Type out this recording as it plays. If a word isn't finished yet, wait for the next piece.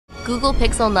Google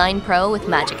Pixel 9 Pro with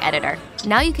Magic Editor.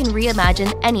 Now you can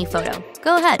reimagine any photo.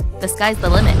 Go ahead, the sky's the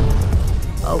limit.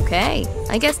 Okay,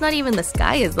 I guess not even the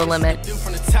sky is the limit.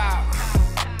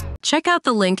 Check out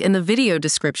the link in the video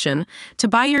description to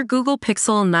buy your Google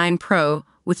Pixel 9 Pro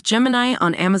with Gemini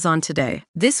on Amazon today.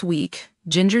 This week,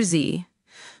 Ginger Zee,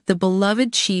 the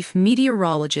beloved chief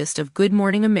meteorologist of Good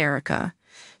Morning America,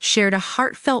 shared a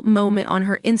heartfelt moment on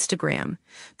her Instagram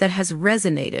that has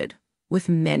resonated with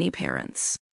many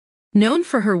parents. Known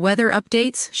for her weather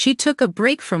updates, she took a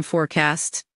break from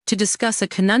forecasts to discuss a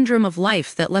conundrum of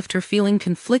life that left her feeling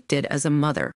conflicted as a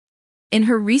mother. In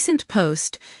her recent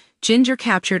post, Ginger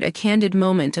captured a candid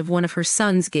moment of one of her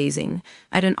sons gazing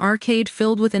at an arcade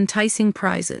filled with enticing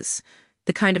prizes,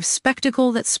 the kind of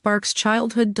spectacle that sparks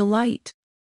childhood delight.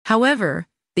 However,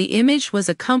 the image was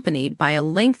accompanied by a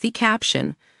lengthy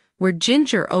caption where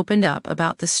Ginger opened up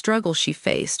about the struggle she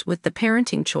faced with the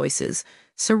parenting choices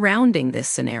surrounding this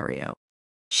scenario.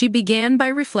 She began by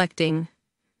reflecting,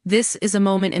 "This is a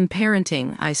moment in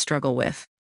parenting I struggle with."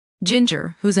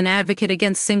 Ginger, who's an advocate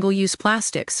against single-use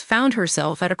plastics, found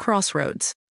herself at a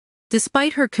crossroads.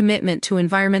 Despite her commitment to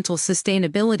environmental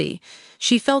sustainability,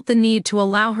 she felt the need to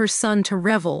allow her son to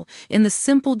revel in the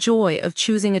simple joy of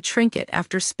choosing a trinket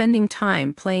after spending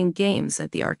time playing games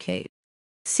at the arcade.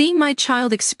 "Seeing my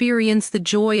child experience the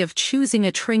joy of choosing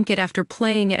a trinket after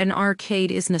playing at an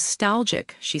arcade is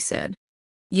nostalgic," she said.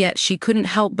 Yet she couldn't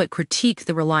help but critique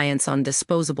the reliance on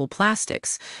disposable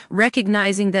plastics,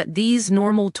 recognizing that these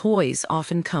normal toys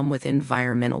often come with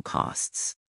environmental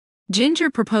costs. Ginger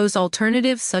proposed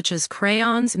alternatives such as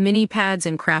crayons, mini pads,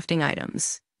 and crafting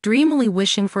items, dreamily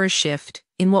wishing for a shift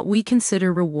in what we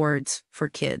consider rewards for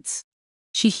kids.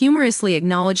 She humorously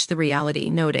acknowledged the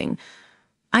reality, noting,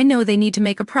 "I know they need to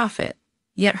make a profit,"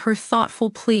 yet her thoughtful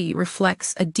plea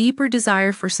reflects a deeper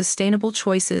desire for sustainable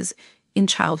choices in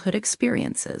childhood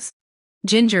experiences.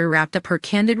 Ginger wrapped up her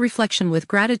candid reflection with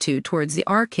gratitude towards the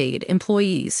arcade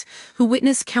employees who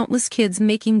witnessed countless kids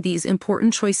making these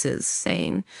important choices,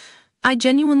 saying, "I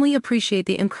genuinely appreciate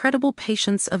the incredible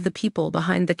patience of the people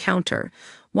behind the counter,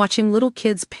 watching little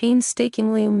kids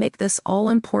painstakingly make this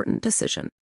all-important decision."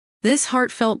 This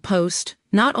heartfelt post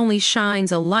not only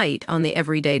shines a light on the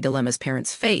everyday dilemmas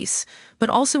parents face, but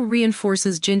also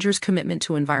reinforces Ginger's commitment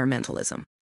to environmentalism.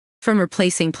 From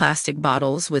replacing plastic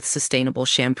bottles with sustainable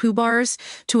shampoo bars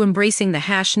to embracing the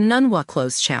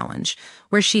 #NoneWaClothes challenge,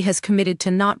 where she has committed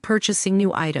to not purchasing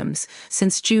new items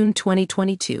since June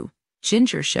 2022,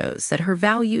 Ginger shows that her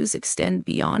values extend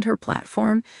beyond her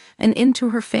platform and into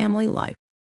her family life.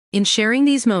 In sharing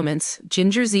these moments,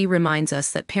 Ginger Zee reminds us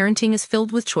that parenting is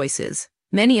filled with choices,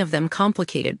 many of them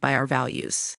complicated by our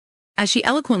values. As she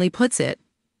eloquently puts it,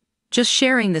 just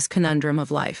sharing this conundrum of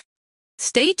life.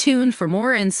 Stay tuned for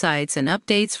more insights and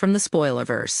updates from the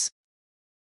Spoilerverse.